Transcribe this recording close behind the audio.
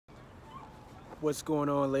What's going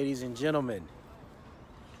on, ladies and gentlemen?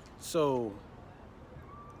 So,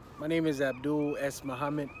 my name is Abdul S.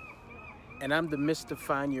 Muhammad, and I'm the Mr.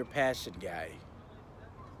 Find Your Passion guy.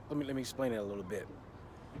 Let me explain it a little bit.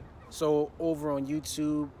 So, over on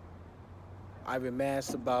YouTube, I've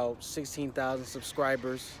amassed about 16,000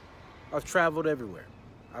 subscribers. I've traveled everywhere.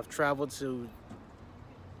 I've traveled to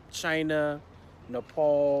China,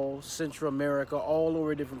 Nepal, Central America, all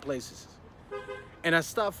over different places. And I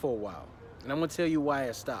stopped for a while. And I'm going to tell you why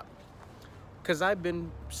I stopped. Because I've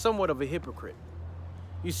been somewhat of a hypocrite.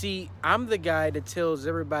 You see, I'm the guy that tells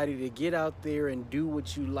everybody to get out there and do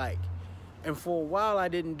what you like. And for a while, I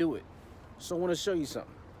didn't do it. So I want to show you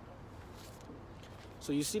something.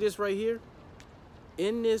 So you see this right here?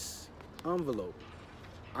 In this envelope,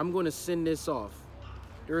 I'm going to send this off.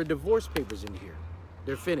 There are divorce papers in here.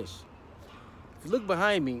 They're finished. If you look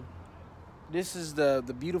behind me, this is the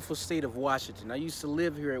beautiful state of Washington. I used to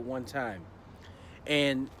live here at one time.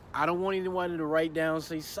 And I don't want anyone to write down,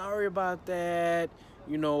 say, sorry about that,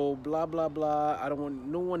 you know, blah, blah, blah. I don't want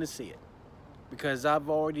no one to see it. Because I've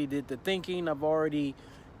already did the thinking. I've already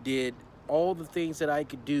did all the things that I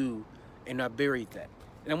could do, and I buried that.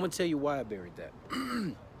 And I'm going to tell you why I buried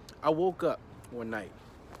that. I woke up one night.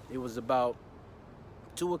 It was about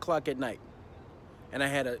 2 o'clock at night. And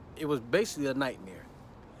it was basically a nightmare.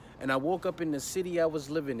 And I woke up in the city I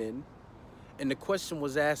was living in, and the question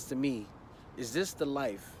was asked to me, is this the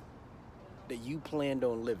life that you planned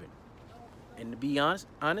on living? And to be honest,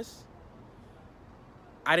 I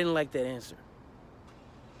didn't like that answer.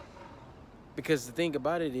 Because the thing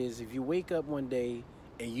about it is, if you wake up one day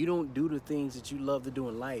and you don't do the things that you love to do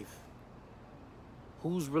in life,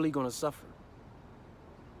 who's really going to suffer?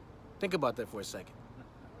 Think about that for a second.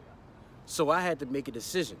 So I had to make a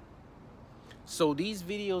decision. So these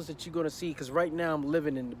videos that you're going to see, because right now I'm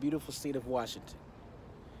living in the beautiful state of Washington.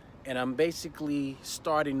 And I'm basically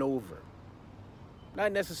starting over.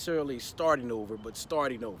 Not necessarily starting over, but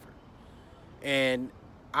starting over. And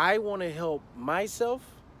I want to help myself,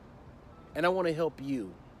 and I want to help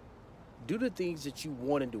you do the things that you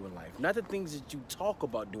want to do in life. Not the things that you talk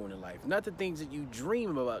about doing in life. Not the things that you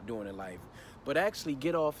dream about doing in life. But actually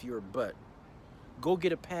get off your butt. Go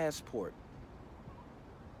get a passport.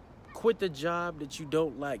 Quit the job that you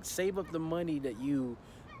don't like. Save up the money that you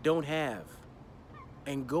don't have.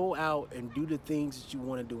 And go out and do the things that you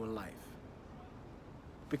want to do in life.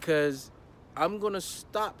 Because I'm going to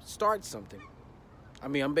start something. I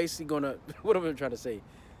mean, I'm basically going to, what am I trying to say?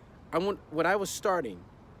 When I was starting,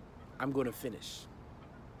 I'm going to finish.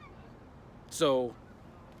 So,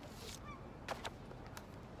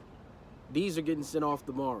 these are getting sent off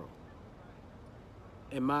tomorrow.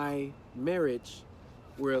 And my marriage,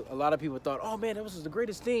 where a lot of people thought, oh man, that was the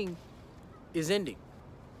greatest thing, is ending.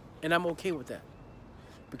 And I'm okay with that.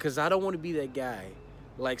 Because I don't want to be that guy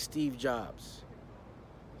like Steve Jobs,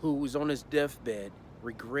 who was on his deathbed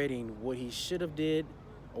regretting what he should have did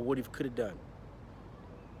or what he could have done.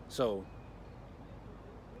 So,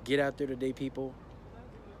 get out there today, people,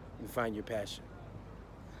 and find your passion.